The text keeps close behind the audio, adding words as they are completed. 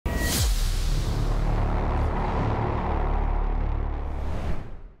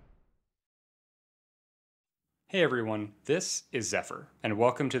Hey everyone, this is Zephyr, and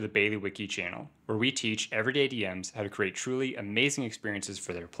welcome to the Bailey Wiki channel, where we teach everyday DMs how to create truly amazing experiences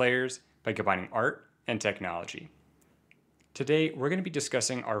for their players by combining art and technology. Today, we're going to be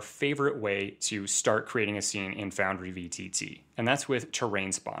discussing our favorite way to start creating a scene in Foundry VTT, and that's with terrain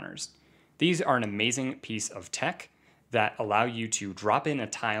spawners. These are an amazing piece of tech that allow you to drop in a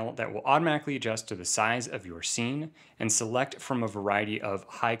tile that will automatically adjust to the size of your scene and select from a variety of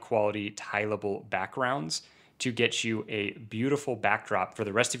high quality tileable backgrounds to get you a beautiful backdrop for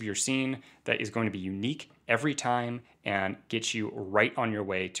the rest of your scene that is going to be unique every time and get you right on your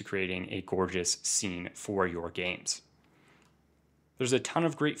way to creating a gorgeous scene for your games. There's a ton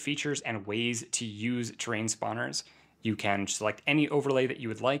of great features and ways to use terrain spawners. You can select any overlay that you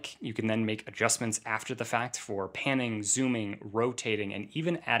would like. You can then make adjustments after the fact for panning, zooming, rotating, and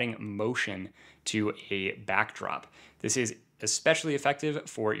even adding motion to a backdrop. This is especially effective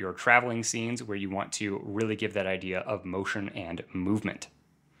for your traveling scenes where you want to really give that idea of motion and movement.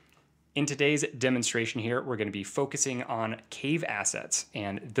 In today's demonstration here, we're going to be focusing on cave assets,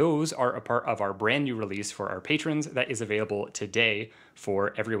 and those are a part of our brand new release for our patrons that is available today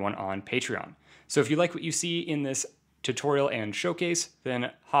for everyone on Patreon. So if you like what you see in this tutorial and showcase,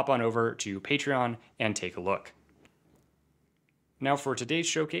 then hop on over to Patreon and take a look. Now for today's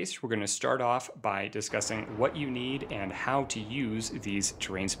showcase, we're going to start off by discussing what you need and how to use these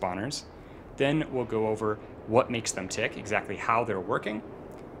terrain spawners. Then we'll go over what makes them tick, exactly how they're working,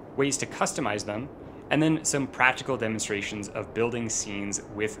 ways to customize them, and then some practical demonstrations of building scenes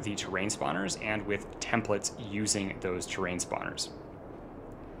with the terrain spawners and with templates using those terrain spawners.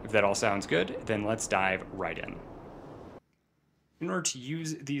 If that all sounds good, then let's dive right in. In order to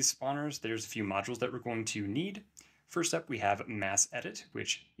use these spawners, there's a few modules that we're going to need. First up, we have Mass Edit,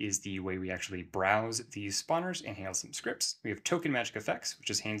 which is the way we actually browse these spawners and handle some scripts. We have Token Magic Effects, which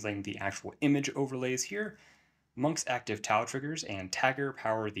is handling the actual image overlays here. Monk's Active Tile Triggers and Tagger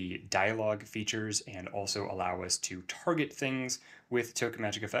power the dialogue features and also allow us to target things with Token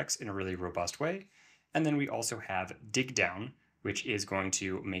Magic Effects in a really robust way. And then we also have Dig Down, which is going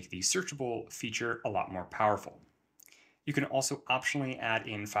to make the searchable feature a lot more powerful. You can also optionally add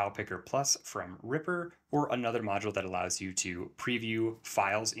in Filepicker Plus from Ripper, or another module that allows you to preview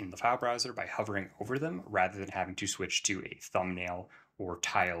files in the file browser by hovering over them rather than having to switch to a thumbnail or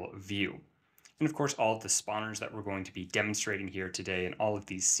tile view. And of course, all of the spawners that we're going to be demonstrating here today and all of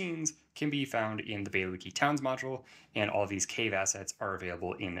these scenes can be found in the Bailey Wiki Towns module, and all of these cave assets are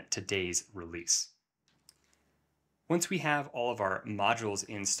available in today's release. Once we have all of our modules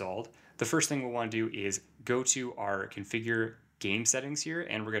installed, the first thing we'll want to do is go to our configure game settings here,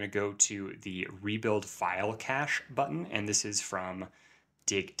 and we're going to go to the rebuild file cache button, and this is from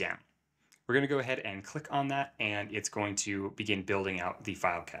Dig Down. We're going to go ahead and click on that, and it's going to begin building out the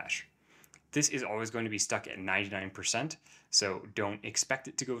file cache. This is always going to be stuck at 99%, so don't expect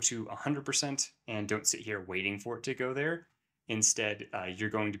it to go to 100% and don't sit here waiting for it to go there. Instead, you're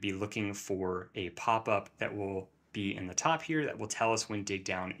going to be looking for a pop-up that will be in the top here that will tell us when dig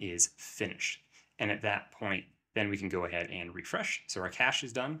down is finished. And at that point, then we can go ahead and refresh. So our cache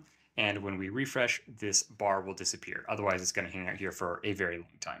is done. And when we refresh, this bar will disappear. Otherwise, it's going to hang out here for a very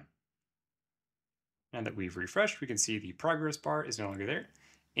long time. Now that we've refreshed, we can see the progress bar is no longer there.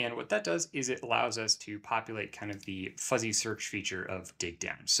 And what that does is it allows us to populate kind of the fuzzy search feature of dig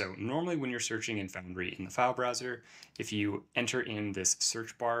down. So normally when you're searching in Foundry in the file browser, if you enter in this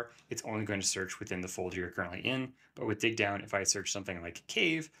search bar, it's only going to search within the folder you're currently in. But with dig down, if I search something like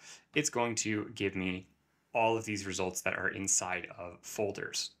cave, it's going to give me all of these results that are inside of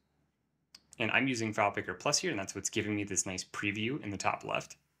folders. And I'm using Filepicker Plus here, and that's what's giving me this nice preview in the top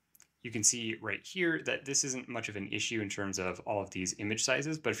left. You can see right here that this isn't much of an issue in terms of all of these image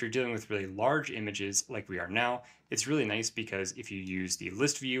sizes, but if you're dealing with really large images like we are now, it's really nice because if you use the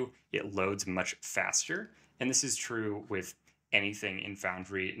list view, it loads much faster. And this is true with anything in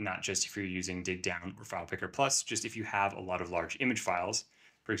Foundry, not just if you're using Dig Down or Filepicker Plus, just if you have a lot of large image files.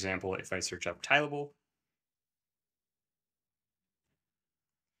 For example, if I search up tileable,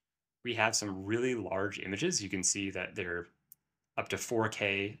 we have some really large images. You can see that they're up to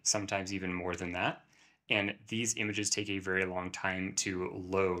 4K, sometimes even more than that. And these images take a very long time to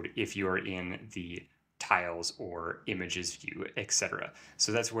load if you are in the tiles or images view, etc.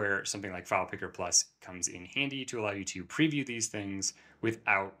 So that's where something like Filepicker Plus comes in handy to allow you to preview these things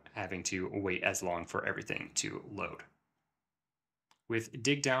without having to wait as long for everything to load. With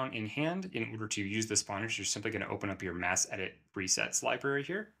Dig Down in hand, in order to use the spawners, you're simply going to open up your Mass Edit presets library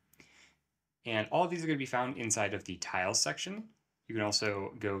here. And all of these are going to be found inside of the Tiles section. You can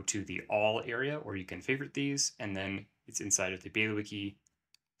also go to the All area, or you can favorite these, and then it's inside of the Bailey Wiki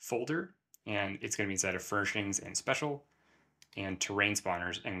folder. and it's going to be inside of furnishings and special and terrain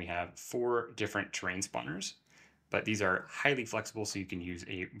spawners, and we have 4 different terrain spawners, but these are highly flexible, so you can use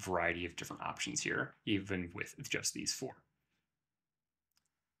a variety of different options here, even with just these 4.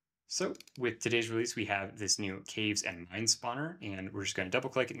 So with today's release, we have this new caves and mines spawner, and we're just going to double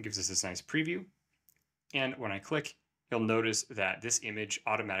click it and it gives us this nice preview. And when I click, you'll notice that this image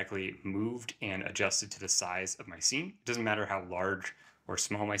automatically moved and adjusted to the size of my scene. It doesn't matter how large or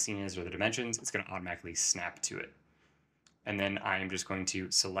small my scene is or the dimensions, it's going to automatically snap to it. And then I'm just going to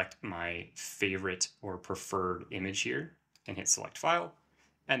select my favorite or preferred image here and hit select file.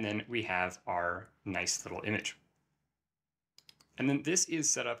 And then we have our nice little image. And then this is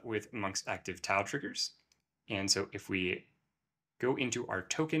set up with Monk's active tile triggers. And so if we go into our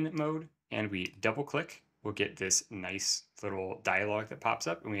token mode and we double click, we'll get this nice little dialog that pops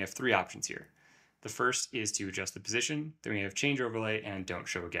up, and we have 3 options here. The first is to adjust the position, then we have change overlay and don't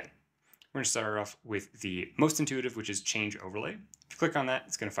show again. We're going to start off with the most intuitive, which is change overlay. If you click on that,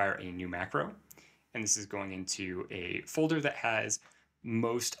 it's going to fire a new macro, and this is going into a folder that has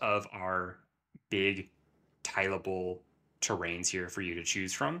most of our big tileable terrains here for you to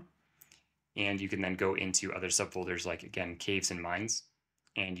choose from. And you can then go into other subfolders like, again, caves and mines,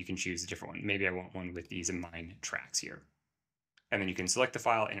 and you can choose a different one. Maybe I want one with these mine tracks here. And then you can select the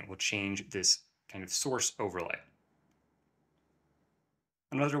file and it will change this kind of source overlay.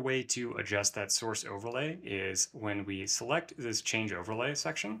 Another way to adjust that source overlay is when we select this change overlay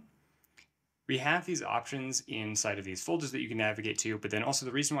section, we have these options inside of these folders that you can navigate to, but then also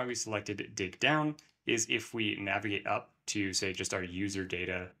the reason why we selected dig down is if we navigate up to, say, just our user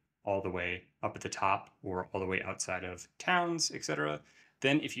data all the way up at the top or all the way outside of towns, etc.,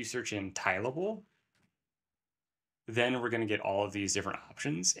 then if you search in tileable, then we're going to get all of these different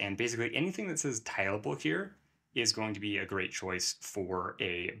options. And basically anything that says tileable here is going to be a great choice for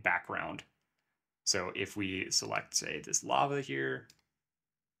a background. So if we select, say, this lava here,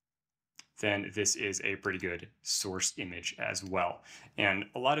 then this is a pretty good source image as well. And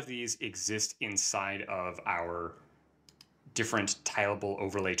a lot of these exist inside of our different tileable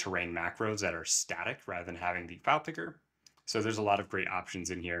overlay terrain macros that are static rather than having the Filepicker. So there's a lot of great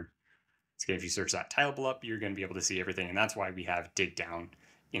options in here. So if you search that tileable up, you're going to be able to see everything, and that's why we have dig down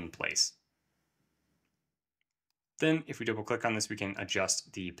in place. Then if we double click on this, we can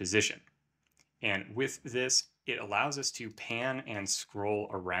adjust the position. And with this, it allows us to pan and scroll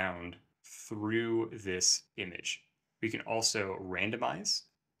around through this image. We can also randomize,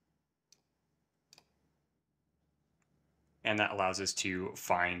 and that allows us to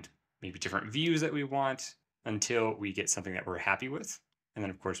find maybe different views that we want until we get something that we're happy with. And then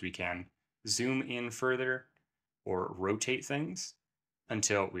of course we can zoom in further or rotate things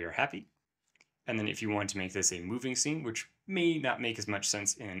until we are happy. And then if you want to make this a moving scene, which may not make as much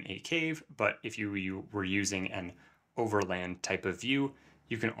sense in a cave, but if you were using an overland type of view,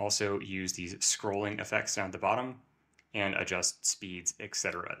 you can also use these scrolling effects down at the bottom and adjust speeds,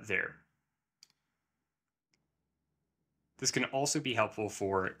 etc. there. This can also be helpful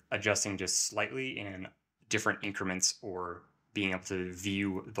for adjusting just slightly in different increments or being able to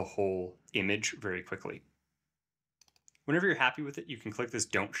view the whole image very quickly. Whenever you're happy with it, you can click this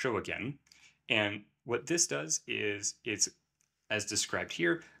Don't Show Again. And what this does is it's, as described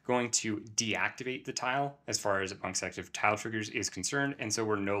here, going to deactivate the tile as far as Monk's active tile triggers is concerned. And so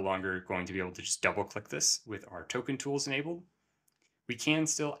we're no longer going to be able to just double click this with our token tools enabled. We can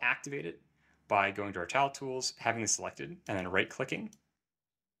still activate it by going to our tile tools, having this selected, and then right clicking.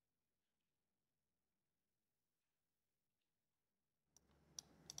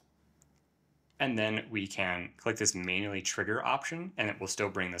 And then we can click this manually trigger option and it will still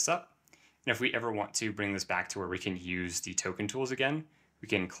bring this up. And if we ever want to bring this back to where we can use the token tools again, we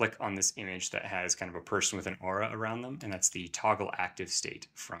can click on this image that has kind of a person with an aura around them, and that's the toggle active state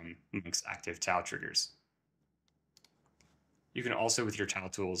from Monk's active tile triggers. You can also, with your tile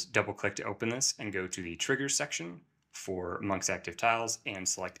tools, double click to open this and go to the triggers section for Monk's active tiles and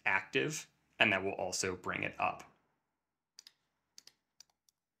select active, and that will also bring it up.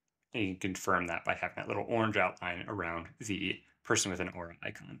 And you can confirm that by having that little orange outline around the person with an aura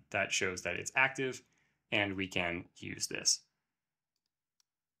icon. That shows that it's active and we can use this.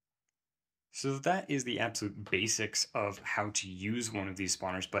 So that is the absolute basics of how to use one of these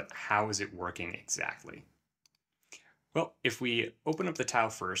spawners, but how is it working exactly? Well, if we open up the tile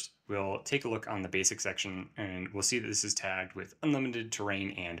first, we'll take a look on the basic section and we'll see that this is tagged with unlimited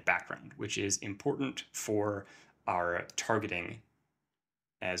terrain and background, which is important for our targeting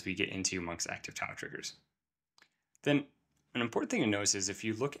as we get into Monk's active tile triggers. Then an important thing to notice is if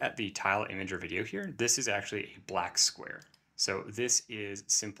you look at the tile image or video here, this is actually a black square. So this is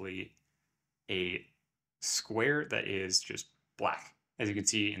simply a square that is just black. As you can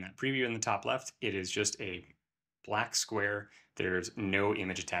see in that preview in the top left, it is just a black square. There's no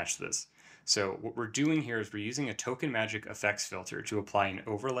image attached to this. So what we're doing here is we're using a token magic effects filter to apply an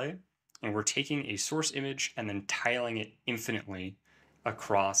overlay, and we're taking a source image and then tiling it infinitely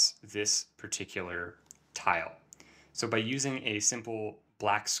across this particular tile. So by using a simple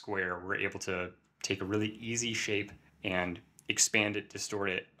black square, we're able to take a really easy shape and expand it, distort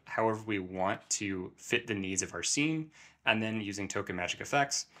it however we want to fit the needs of our scene. And then using token magic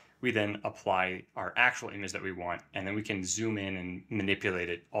effects, we then apply our actual image that we want, and then we can zoom in and manipulate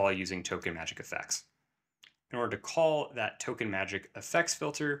it all using token magic effects. In order to call that token magic effects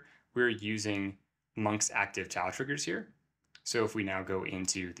filter, we're using Monk's active tile triggers here. So if we now go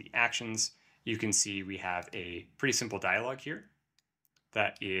into the actions, you can see we have a pretty simple dialog here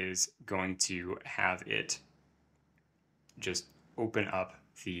that is going to have it just open up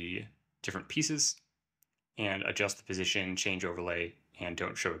the different pieces and adjust the position, change overlay, and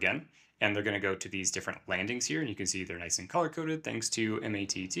don't show again. And they're going to go to these different landings here, and you can see they're nice and color-coded thanks to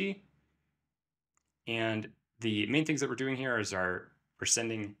MATT. And the main things that we're doing here is we're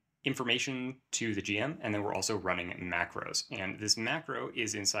sending information to the GM, and then we're also running macros. And this macro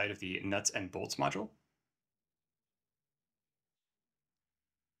is inside of the nuts and bolts module.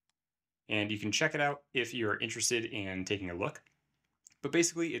 And you can check it out if you're interested in taking a look. But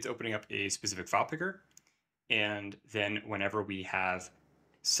basically, it's opening up a specific file picker. And then whenever we have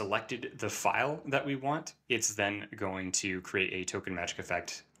selected the file that we want, it's then going to create a token magic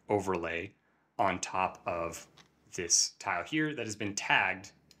effect overlay on top of this tile here that has been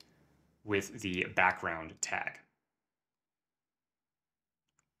tagged with the background tag.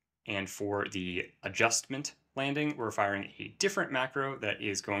 And for the adjustment landing, we're firing a different macro that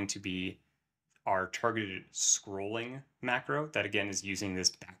is going to be our targeted scrolling macro that again is using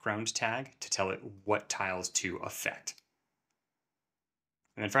this background tag to tell it what tiles to affect.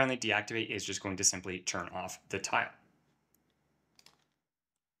 And then finally, deactivate is just going to simply turn off the tile.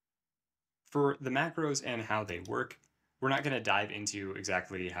 For the macros and how they work, we're not going to dive into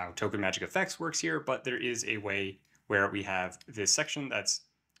exactly how token magic effects works here, but there is a way where we have this section that's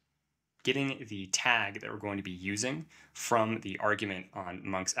getting the tag that we're going to be using from the argument on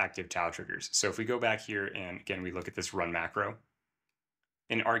Monk's active tile triggers. So if we go back here and again, we look at this run macro.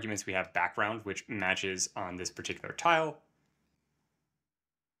 In arguments, we have background, which matches on this particular tile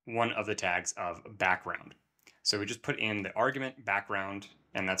one of the tags of background. So we just put in the argument background,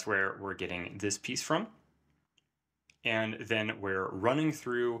 and that's where we're getting this piece from. And then we're running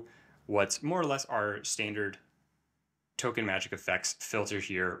through what's more or less our standard token magic effects filter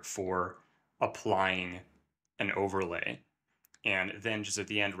here for applying an overlay. And then just at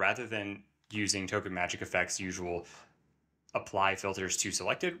the end, rather than using token magic effects usual apply filters to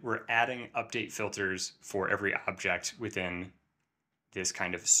selected, we're adding update filters for every object within this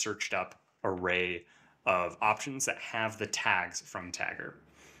kind of searched up array of options that have the tags from Tagger.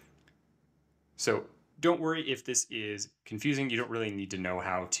 So don't worry if this is confusing. You don't really need to know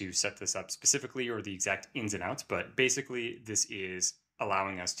how to set this up specifically or the exact ins and outs, but basically this is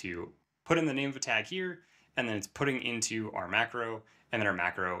allowing us to put in the name of a tag here, and then it's putting into our macro, and then our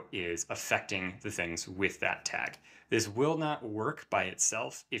macro is affecting the things with that tag. This will not work by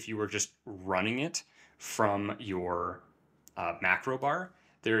itself if you were just running it from your macro bar.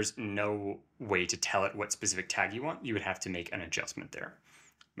 There's no way to tell it what specific tag you want. You would have to make an adjustment there.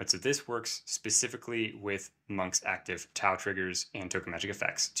 But so this works specifically with Monk's active tile triggers and token magic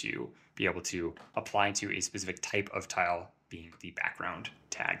effects to be able to apply to a specific type of tile, being the background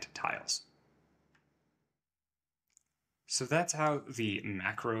tagged tiles. So that's how the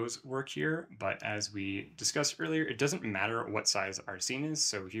macros work here. But as we discussed earlier, it doesn't matter what size our scene is.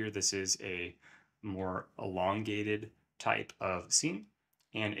 So here, this is a more elongated type of scene.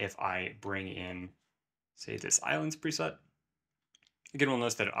 And if I bring in, say, this islands preset, again, we'll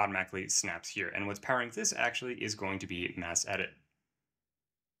notice that it automatically snaps here. And what's powering this actually is going to be mass edit.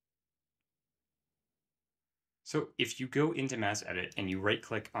 So if you go into mass edit and you right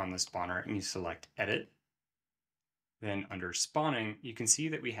click on the spawner and you select edit, then under spawning, you can see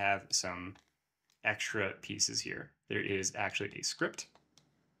that we have some extra pieces here. There is actually a script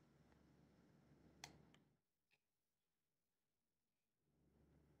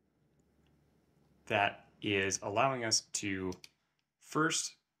that is allowing us to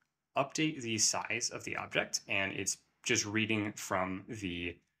first update the size of the object, and it's just reading from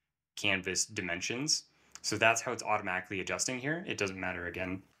the canvas dimensions. So that's how it's automatically adjusting here. It doesn't matter,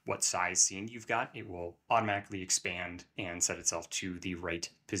 again, what size scene you've got. It will automatically expand and set itself to the right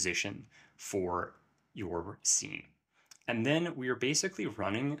position for your scene. And then we are basically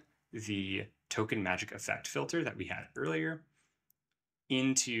running the token magic effect filter that we had earlier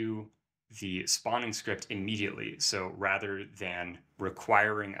into the spawning script immediately. So rather than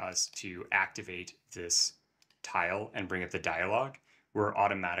requiring us to activate this tile and bring up the dialog, we're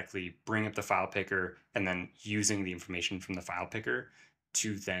automatically bring up the file picker and then using the information from the file picker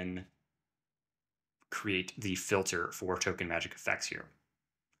to then create the filter for token magic effects here.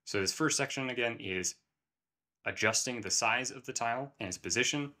 So this first section again is adjusting the size of the tile and its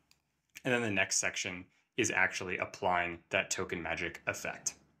position. And then the next section is actually applying that token magic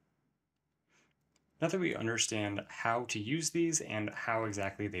effect. Now that we understand how to use these and how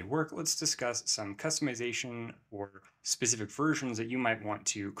exactly they work, let's discuss some customization or specific versions that you might want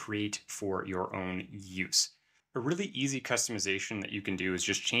to create for your own use. A really easy customization that you can do is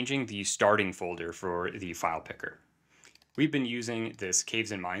just changing the starting folder for the file picker. We've been using this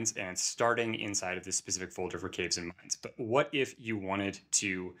Caves and Mines and it's starting inside of this specific folder for Caves and Mines. But what if you wanted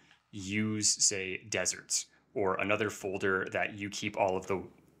to use, say, deserts or another folder that you keep all of the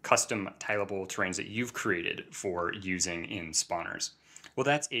custom tileable terrains that you've created for using in spawners? Well,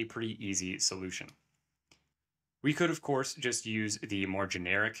 that's a pretty easy solution. We could, of course, just use the more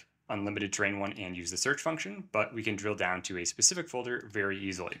generic unlimited terrain one and use the search function, but we can drill down to a specific folder very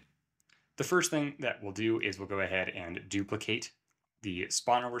easily. The first thing that we'll do is we'll go ahead and duplicate the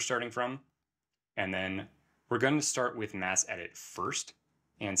spawner we're starting from. And then we're going to start with mass edit first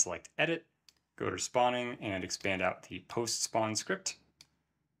and select edit, go to spawning and expand out the post spawn script.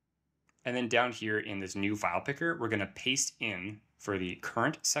 And then down here in this new file picker, we're going to paste in for the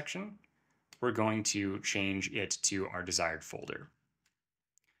current section. We're going to change it to our desired folder.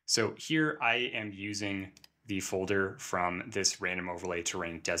 So here I am using the folder from this random overlay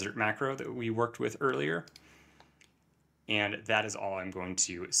terrain desert macro that we worked with earlier. And that is all I'm going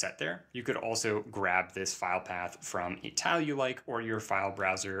to set there. You could also grab this file path from a tile you like or your file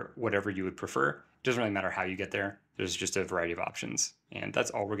browser, whatever you would prefer. It doesn't really matter how you get there. There's just a variety of options. And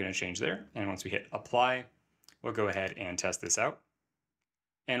that's all we're going to change there. And once we hit apply, we'll go ahead and test this out.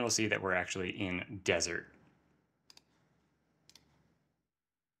 And we'll see that we're actually in desert.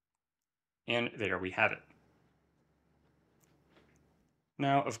 And there we have it.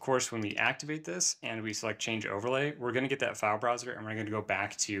 Now, of course, when we activate this and we select change overlay, we're going to get that file browser and we're going to go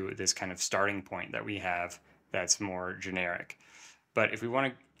back to this kind of starting point that we have that's more generic. But if we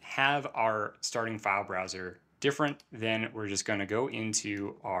want to have our starting file browser different, then we're just going to go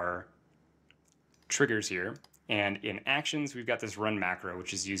into our triggers here. And in actions, we've got this run macro,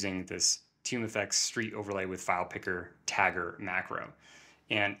 which is using this Team Effects Street Overlay with Filepicker Tagger macro.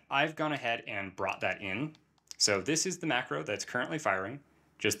 And I've gone ahead and brought that in. So this is the macro that's currently firing.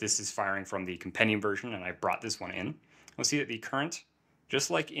 Just this is firing from the compendium version, and I brought this one in. We'll see that the current, just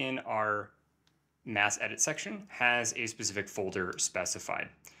like in our mass edit section, has a specific folder specified.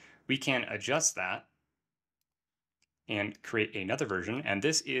 We can adjust that and create another version. And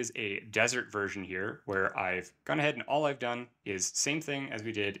this is a desert version here where I've gone ahead and all I've done is same thing as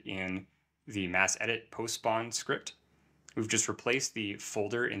we did in the mass edit post spawn script. We've just replaced the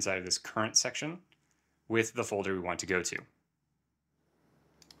folder inside of this current section with the folder we want to go to.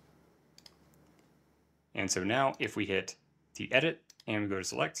 And so now if we hit the edit and we go to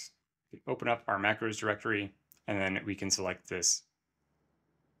select, we open up our macros directory, and then we can select this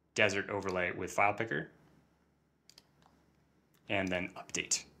desert overlay with Filepicker and then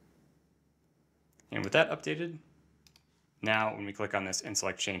update. And with that updated, now when we click on this and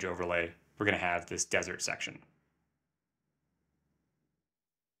select change overlay, we're going to have this desert section.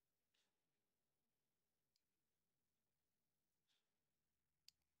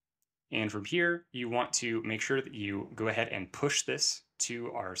 And from here, you want to make sure that you go ahead and push this to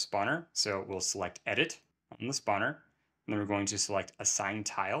our spawner. So we'll select edit on the spawner, and then we're going to select assign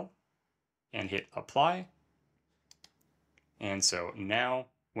tile and hit apply. And so now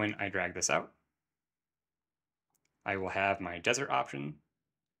when I drag this out, I will have my desert option.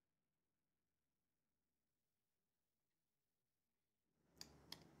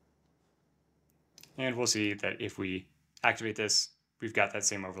 And we'll see that if we activate this, we've got that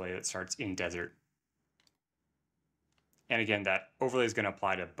same overlay that starts in desert. And again, that overlay is going to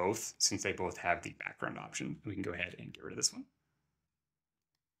apply to both since they both have the background option. We can go ahead and get rid of this one.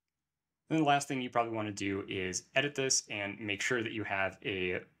 And the last thing you probably want to do is edit this and make sure that you have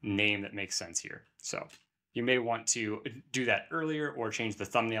a name that makes sense here. So you may want to do that earlier or change the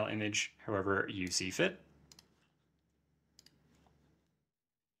thumbnail image however you see fit.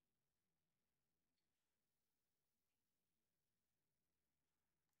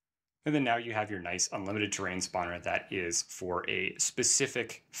 And then now you have your nice unlimited terrain spawner that is for a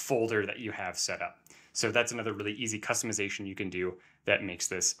specific folder that you have set up. So that's another really easy customization you can do that makes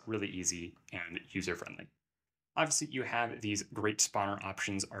this really easy and user-friendly. Obviously, you have these great spawner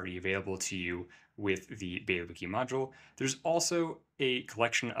options already available to you with the BaileyWiki module. There's also a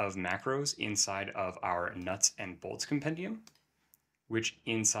collection of macros inside of our nuts and bolts compendium, which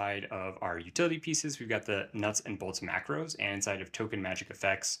inside of our utility pieces, we've got the nuts and bolts macros, and inside of token magic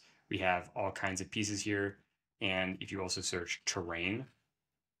effects, we have all kinds of pieces here. And if you also search terrain,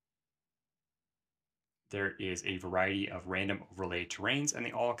 there is a variety of random overlay terrains, and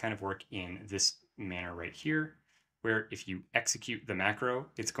they all kind of work in this manner right here, where if you execute the macro,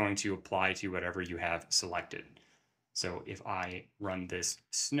 it's going to apply to whatever you have selected. So if I run this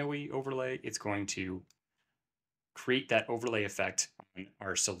snowy overlay, it's going to create that overlay effect on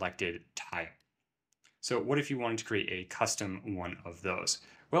our selected tile. So what if you wanted to create a custom one of those?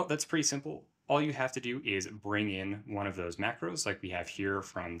 Well, that's pretty simple. All you have to do is bring in one of those macros like we have here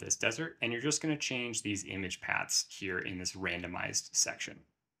from this desert, and you're just going to change these image paths here in this randomized section.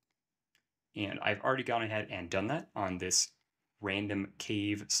 And I've already gone ahead and done that on this random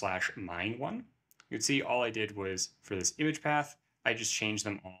cave/mine one. You'd see all I did was for this image path, I just changed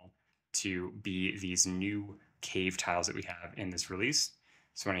them all to be these new cave tiles that we have in this release.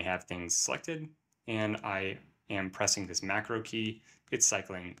 So when I have things selected and I am pressing this macro key, it's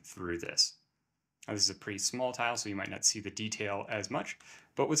cycling through this. Now, this is a pretty small tile, so you might not see the detail as much.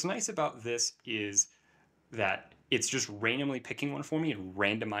 But what's nice about this is that it's just randomly picking one for me and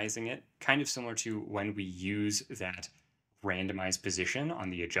randomizing it, kind of similar to when we use that randomized position on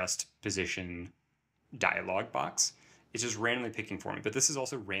the adjust position dialog box. It's just randomly picking for me, but this is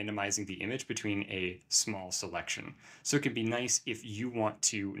also randomizing the image between a small selection. So it can be nice if you want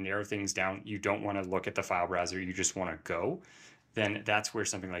to narrow things down, you don't want to look at the file browser, you just want to go, then that's where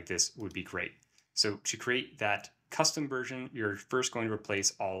something like this would be great. So to create that custom version, you're first going to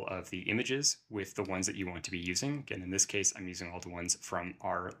replace all of the images with the ones that you want to be using. Again, in this case, I'm using all the ones from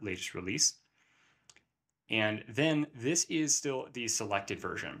our latest release. And then this is still the selected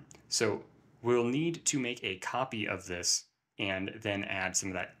version. So we'll need to make a copy of this and then add some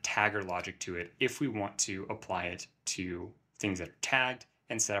of that tagger logic to it if we want to apply it to things that are tagged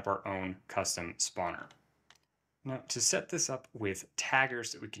and set up our own custom spawner. Now, to set this up with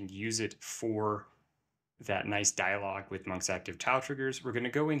taggers so that we can use it for that nice dialog with Monk's active tile triggers, we're going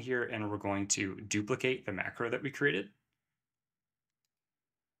to go in here and we're going to duplicate the macro that we created.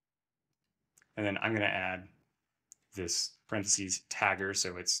 And then I'm going to add this parentheses tagger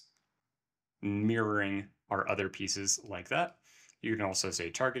so it's mirroring our other pieces like that. You can also say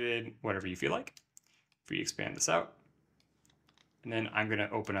targeted, whatever you feel like. If we expand this out, and then I'm going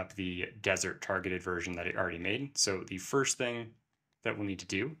to open up the desert targeted version that I already made. So the first thing that we'll need to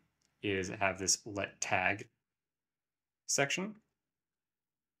do is have this let tag section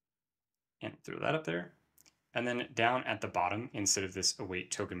and throw that up there. And then down at the bottom, instead of this await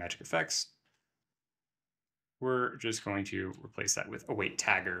token magic effects, we're just going to replace that with await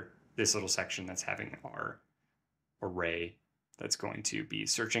tagger, this little section that's having our array that's going to be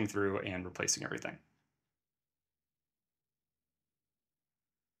searching through and replacing everything.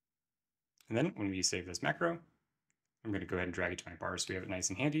 And then when we save this macro, I'm going to go ahead and drag it to my bar so we have it nice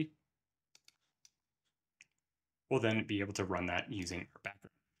and handy. We'll then be able to run that using our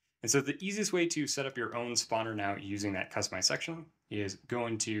background. And so the easiest way to set up your own spawner now using that customized section is go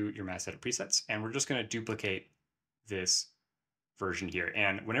into your mass edit presets, and we're just going to duplicate this version here.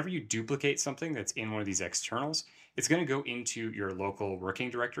 And whenever you duplicate something that's in one of these externals, it's going to go into your local working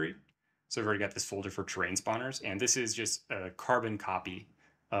directory. So I've already got this folder for terrain spawners, and this is just a carbon copy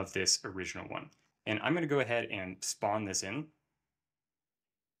of this original one. And I'm going to go ahead and spawn this in.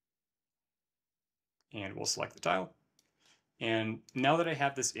 And we'll select the tile. And now that I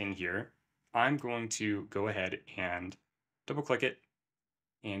have this in here, I'm going to go ahead and double click it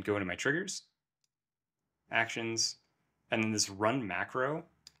and go into my triggers, actions, and then this run macro,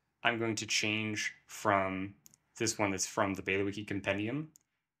 I'm going to change from this one that's from the BaileyWiki compendium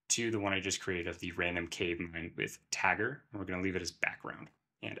to the one I just created of the random cave mine with tagger. And we're going to leave it as background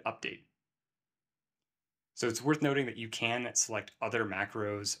and update. So it's worth noting that you can select other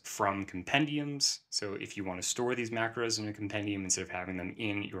macros from compendiums. So if you want to store these macros in a compendium instead of having them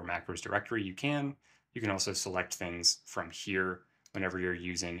in your macros directory, you can. You can also select things from here whenever you're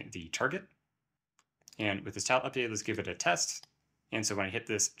using the target. And with this tile update, let's give it a test. And so when I hit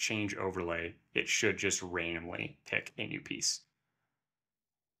this change overlay, it should just randomly pick a new piece.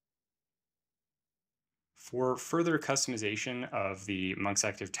 For further customization of the Monk's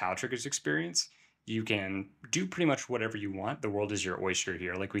Active Tile Triggers experience, you can do pretty much whatever you want. The world is your oyster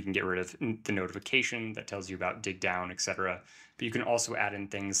here. Like we can get rid of the notification that tells you about dig down, etc. But you can also add in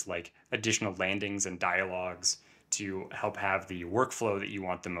things like additional landings and dialogues to help have the workflow that you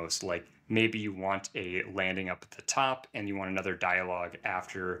want the most. Like maybe you want a landing up at the top and you want another dialogue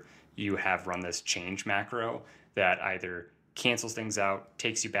after you have run this change macro that either cancels things out,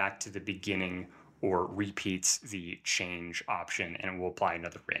 takes you back to the beginning, or repeats the change option and will apply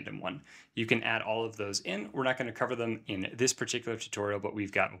another random one. You can add all of those in. We're not going to cover them in this particular tutorial, but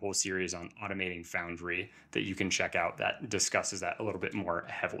we've got a whole series on automating Foundry that you can check out that discusses that a little bit more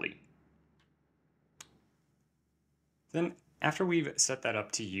heavily. Then after we've set that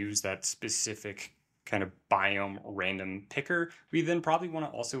up to use that specific kind of biome random picker, we then probably want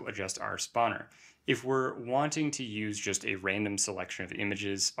to also adjust our spawner. If we're wanting to use just a random selection of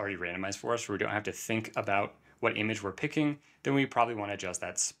images already randomized for us, where we don't have to think about what image we're picking, then we probably want to adjust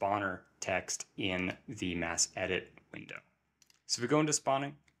that spawner text in the mass edit window. So if we go into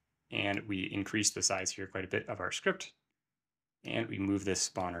spawning and we increase the size here quite a bit of our script, and we move this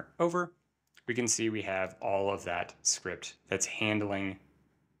spawner over, we can see we have all of that script that's handling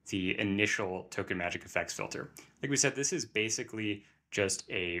the initial token magic effects filter. Like we said, this is basically just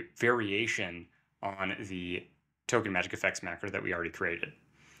a variation on the token magic effects macro that we already created.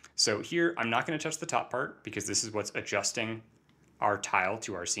 So here, I'm not going to touch the top part because this is what's adjusting our tile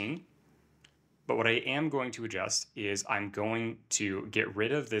to our scene. But what I am going to adjust is I'm going to get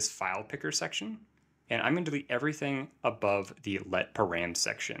rid of this file picker section, and I'm going to delete everything above the let param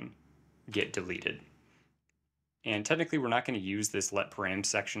section get deleted. And technically, we're not going to use this let param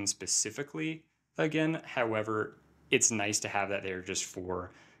section specifically again. However, it's nice to have that there just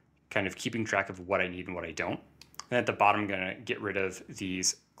for kind of keeping track of what I need and what I don't. And at the bottom, I'm going to get rid of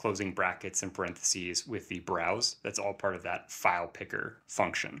these closing brackets and parentheses with the browse. That's all part of that file picker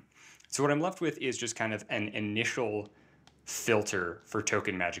function. So what I'm left with is just kind of an initial filter for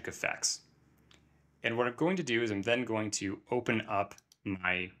token magic effects. And what I'm going to do is I'm then going to open up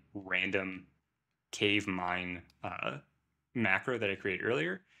my random cave mine macro that I created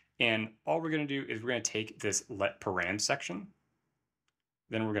earlier. And all we're going to do is we're going to take this let param section,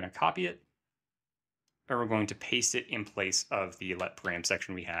 then we're going to copy it, and we're going to paste it in place of the let param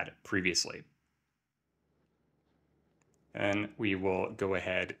section we had previously. And we will go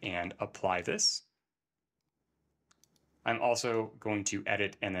ahead and apply this. I'm also going to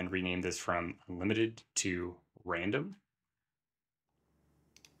edit and then rename this from unlimited to random.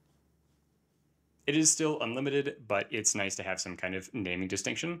 It is still unlimited, but it's nice to have some kind of naming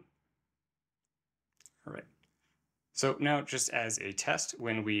distinction. All right. So now, just as a test,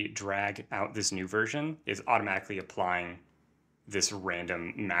 when we drag out this new version, it's automatically applying this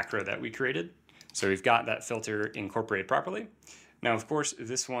random macro that we created. So we've got that filter incorporated properly. Now, of course,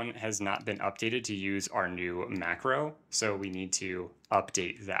 this one has not been updated to use our new macro, so we need to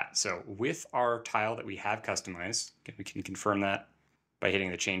update that. So with our tile that we have customized, we can confirm that by hitting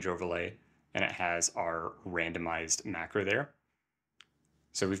the change overlay, and it has our randomized macro there.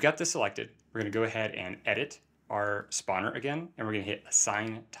 So we've got this selected. We're going to go ahead and edit our spawner again, and we're going to hit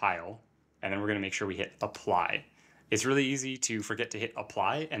assign tile, and then we're going to make sure we hit apply. It's really easy to forget to hit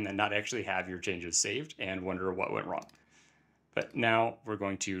apply and then not actually have your changes saved and wonder what went wrong. But now we're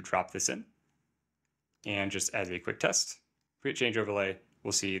going to drop this in, and just as a quick test, if we hit change overlay,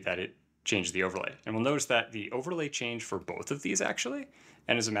 we'll see that it changed the overlay. And we'll notice that the overlay changed for both of these actually.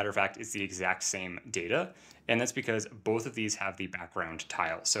 And as a matter of fact, it's the exact same data. And that's because both of these have the background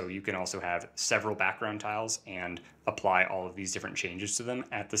tile. So you can also have several background tiles and apply all of these different changes to them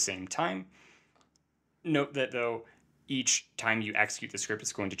at the same time. Note that though, each time you execute the script,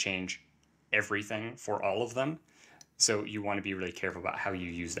 it's going to change everything for all of them. So you want to be really careful about how you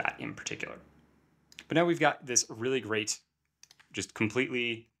use that in particular. But now we've got this really great, just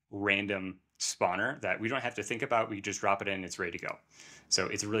completely random spawner that we don't have to think about. We just drop it in, it's ready to go. So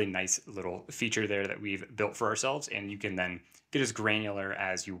it's a really nice little feature there that we've built for ourselves, and you can then get as granular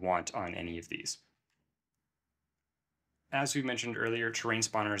as you want on any of these. As we mentioned earlier, terrain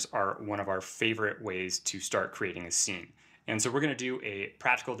spawners are one of our favorite ways to start creating a scene. And so we're going to do a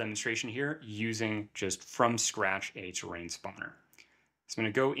practical demonstration here using just from scratch a terrain spawner. So I'm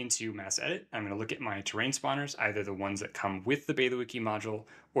going to go into Mass Edit. I'm going to look at my terrain spawners, either the ones that come with the BaileyWiki module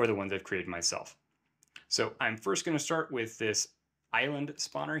or the ones I've created myself. So I'm first going to start with this island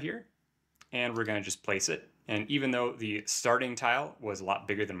spawner here, and we're going to just place it. And even though the starting tile was a lot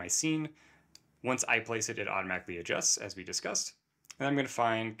bigger than my scene, once I place it, it automatically adjusts, as we discussed. And I'm going to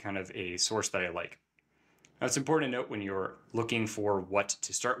find kind of a source that I like. Now, it's important to note when you're looking for what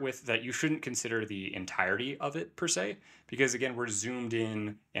to start with that you shouldn't consider the entirety of it per se, because again, we're zoomed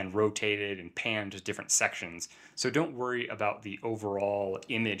in and rotated and panned to different sections. So don't worry about the overall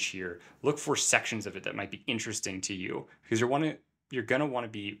image here. Look for sections of it that might be interesting to you, because you're gonna want to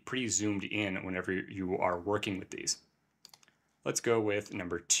be pretty zoomed in whenever you are working with these. Let's go with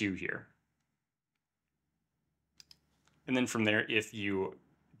number 2 here. And then from there, if you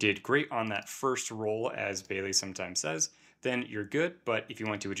did great on that first roll, as Bailey sometimes says, then you're good. But if you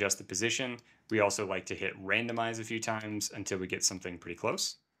want to adjust the position, we also like to hit randomize a few times until we get something pretty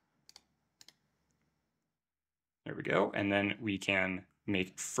close. There we go. And then we can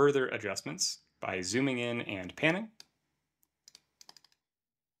make further adjustments by zooming in and panning.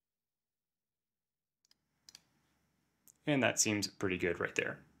 And that seems pretty good right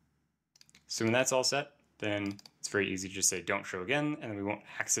there. So when that's all set, then it's very easy to just say don't show again, and then we won't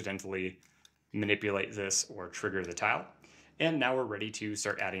accidentally manipulate this or trigger the tile. And now we're ready to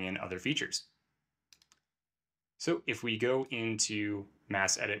start adding in other features. So if we go into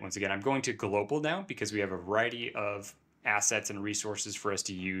mass edit, once again, I'm going to global now because we have a variety of assets and resources for us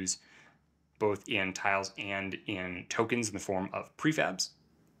to use both in tiles and in tokens in the form of prefabs.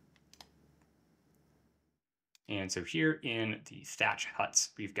 And so here in the thatch huts,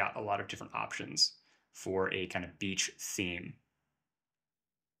 we've got a lot of different options for a kind of beach theme.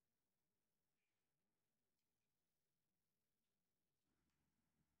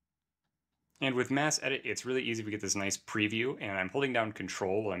 And with mass edit, it's really easy to get this nice preview, and I'm holding down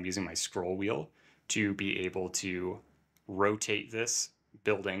control while I'm using my scroll wheel to be able to rotate this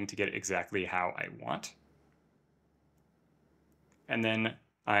building to get it exactly how I want. And then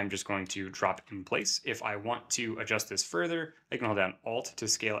I'm just going to drop it in place. If I want to adjust this further, I can hold down Alt to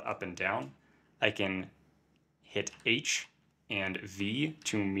scale it up and down. I can hit H and V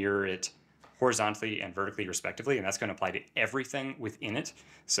to mirror it horizontally and vertically respectively, and that's going to apply to everything within it.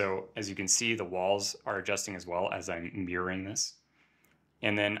 So as you can see, the walls are adjusting as well as I'm mirroring this.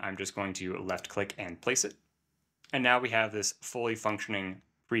 And then I'm just going to left click and place it. And now we have this fully functioning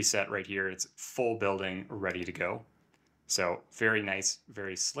preset right here. It's full building ready to go. So very nice,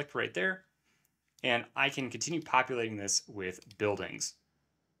 very slick right there. And I can continue populating this with buildings.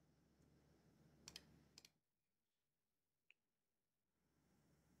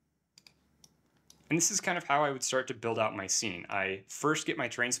 And this is kind of how I would start to build out my scene. I first get my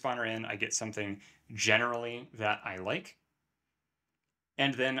train spawner in, I get something generally that I like,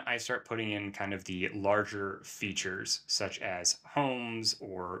 and then I start putting in kind of the larger features, such as homes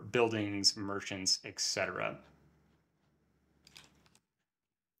or buildings, merchants, etc.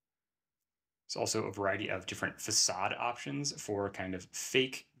 There's also a variety of different facade options for kind of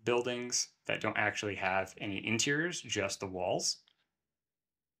fake buildings that don't actually have any interiors, just the walls.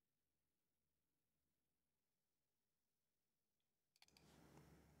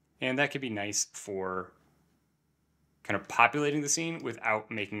 And that could be nice for kind of populating the scene without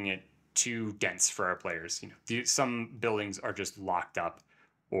making it too dense for our players. Some buildings are just locked up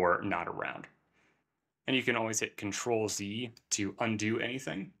or not around. And you can always hit Control Z to undo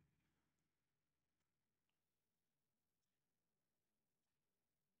anything.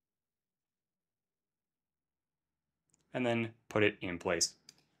 And then put it in place.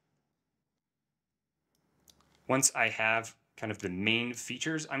 Once I have kind of the main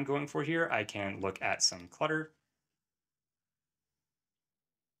features I'm going for here, I can look at some clutter.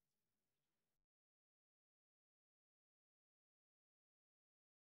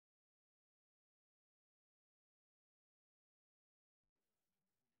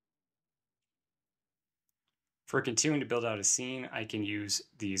 For continuing to build out a scene, I can use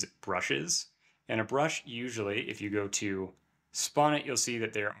these brushes. And a brush, usually, if you go to spawn it, you'll see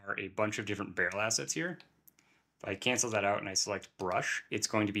that there are a bunch of different barrel assets here. If I cancel that out and I select brush, it's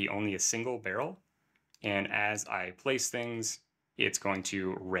going to be only a single barrel. And as I place things, it's going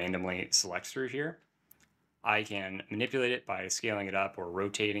to randomly select through here. I can manipulate it by scaling it up or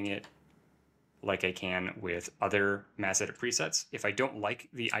rotating it like I can with other mass edit presets. If I don't like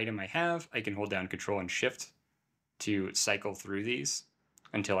the item I have, I can hold down Control and Shift to cycle through these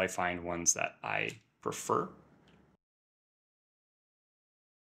until I find ones that I prefer.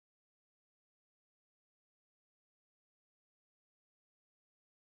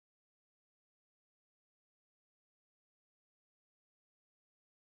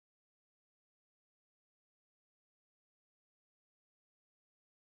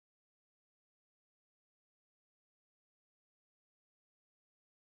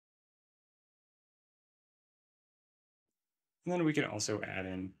 And then we can also add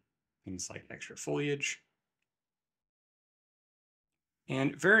in things like extra foliage.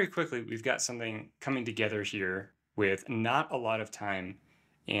 And very quickly, we've got something coming together here with not a lot of time.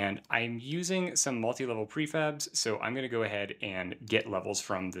 And I'm using some multi-level prefabs, so I'm going to go ahead and get levels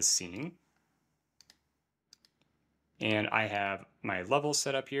from this scene. And I have my levels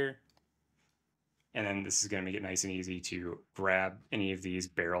set up here. And then this is going to make it nice and easy to grab any of these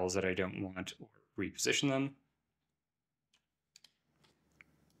barrels that I don't want or reposition them.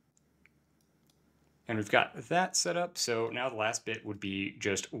 And we've got that set up. So now the last bit would be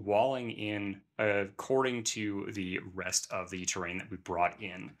just walling in according to the rest of the terrain that we brought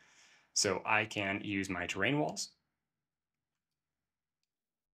in. So I can use my terrain walls.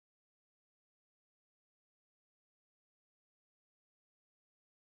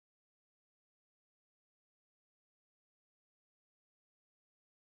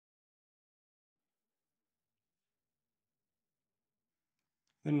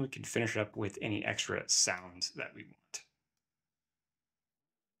 Then we can finish up with any extra sounds that we want.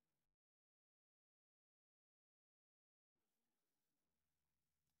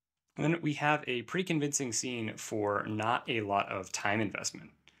 And then we have a pretty convincing scene for not a lot of time investment.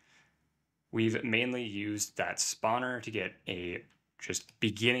 We've mainly used that spawner to get a just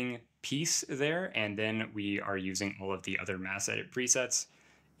beginning piece there, and then we are using all of the other mass edit presets,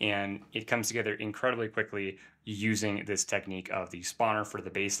 and it comes together incredibly quickly using this technique of the spawner for the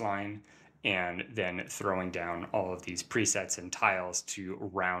baseline, and then throwing down all of these presets and tiles to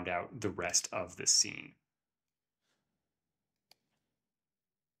round out the rest of the scene.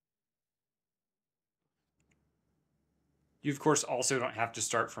 You, of course, also don't have to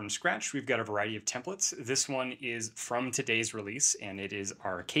start from scratch. We've got a variety of templates. This one is from today's release, and it is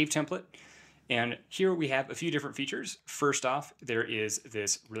our cave template. And here we have a few different features. First off, there is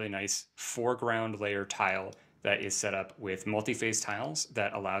this really nice foreground layer tile that is set up with multi-phase tiles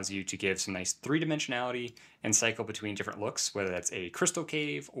that allows you to give some nice three-dimensionality and cycle between different looks, whether that's a crystal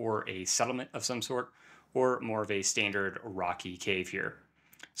cave or a settlement of some sort, or more of a standard rocky cave here.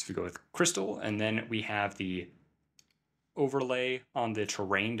 So we go with crystal, and then we have the overlay on the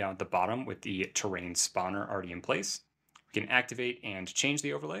terrain down at the bottom with the terrain spawner already in place. We can activate and change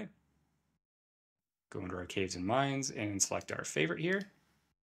the overlay. Go into our caves and mines and select our favorite here.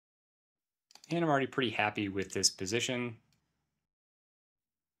 And I'm already pretty happy with this position.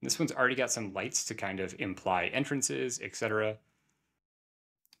 This one's already got some lights to kind of imply entrances, etc.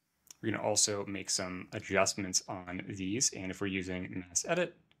 We're going to also make some adjustments on these. And if we're using mass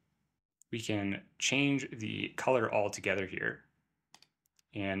edit, we can change the color altogether here.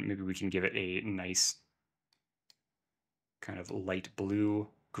 And maybe we can give it a nice kind of light blue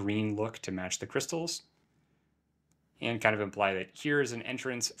green look to match the crystals. And kind of imply that here is an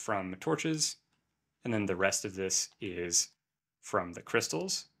entrance from torches, and then the rest of this is from the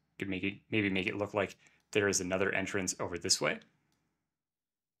crystals. You could maybe make it look like there is another entrance over this way.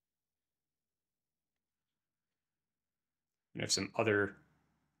 We have some other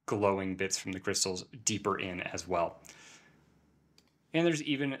glowing bits from the crystals deeper in as well. And there's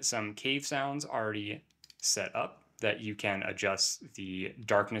even some cave sounds already set up that you can adjust the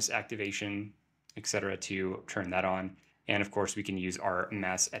darkness activation, etc., to turn that on. And of course, we can use our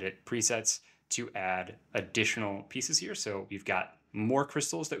mass edit presets to add additional pieces here. So we've got more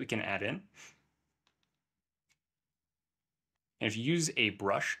crystals that we can add in. And if you use a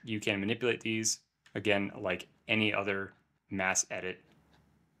brush, you can manipulate these, again, like any other mass edit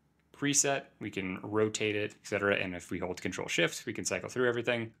preset. We can rotate it, etc. And if we hold Control Shift, we can cycle through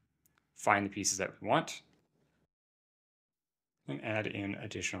everything, find the pieces that we want, and add in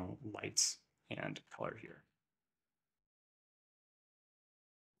additional lights and color here.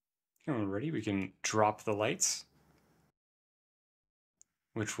 And when we're ready, we can drop the lights,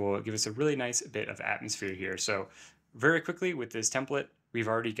 which will give us a really nice bit of atmosphere here. So very quickly with this template, we've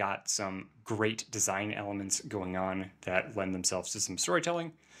already got some great design elements going on that lend themselves to some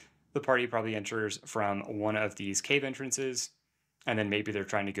storytelling. The party probably enters from one of these cave entrances, and then maybe they're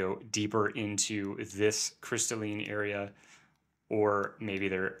trying to go deeper into this crystalline area, or maybe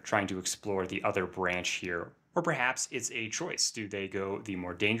they're trying to explore the other branch here. Or perhaps it's a choice. Do they go the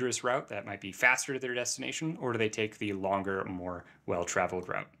more dangerous route that might be faster to their destination, or do they take the longer, more well-traveled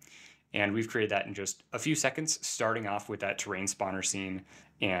route? And we've created that in just a few seconds, starting off with that terrain spawner scene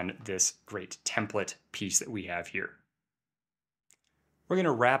and this great template piece that we have here. We're going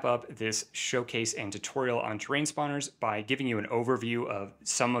to wrap up this showcase and tutorial on terrain spawners by giving you an overview of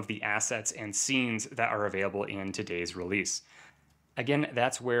some of the assets and scenes that are available in today's release. Again,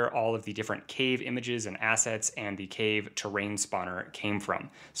 that's where all of the different cave images and assets and the cave terrain spawner came from.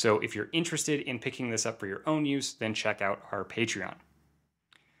 So if you're interested in picking this up for your own use, then check out our Patreon.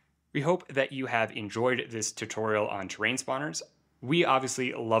 We hope that you have enjoyed this tutorial on terrain spawners. We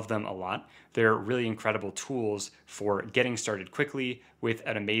obviously love them a lot. They're really incredible tools for getting started quickly with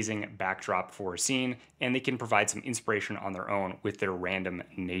an amazing backdrop for a scene, and they can provide some inspiration on their own with their random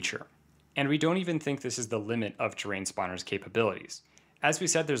nature. And we don't even think this is the limit of Terrain Spawner's capabilities. As we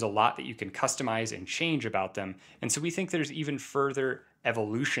said, there's a lot that you can customize and change about them, and so we think there's even further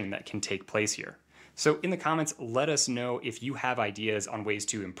evolution that can take place here. So in the comments, let us know if you have ideas on ways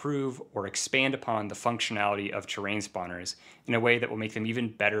to improve or expand upon the functionality of terrain spawners in a way that will make them even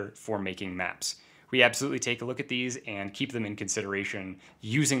better for making maps. We absolutely take a look at these and keep them in consideration,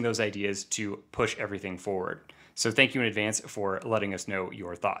 using those ideas to push everything forward. So thank you in advance for letting us know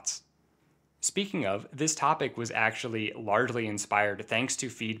your thoughts. Speaking of, this topic was actually largely inspired thanks to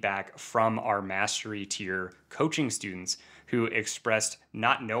feedback from our mastery tier coaching students who expressed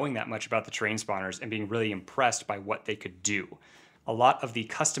not knowing that much about the terrain spawners and being really impressed by what they could do. A lot of the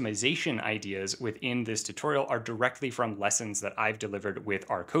customization ideas within this tutorial are directly from lessons that I've delivered with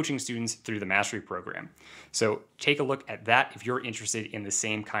our coaching students through the mastery program. So take a look at that if you're interested in the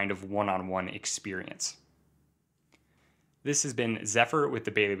same kind of one-on-one experience. This has been Zephyr with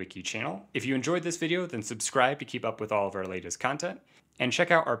the Bailey Wiki channel. If you enjoyed this video, then subscribe to keep up with all of our latest content. And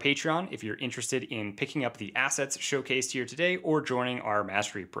check out our Patreon if you're interested in picking up the assets showcased here today or joining our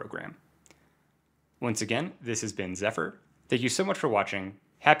mastery program. Once again, this has been Zephyr. Thank you so much for watching,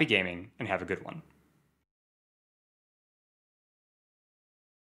 happy gaming, and have a good one.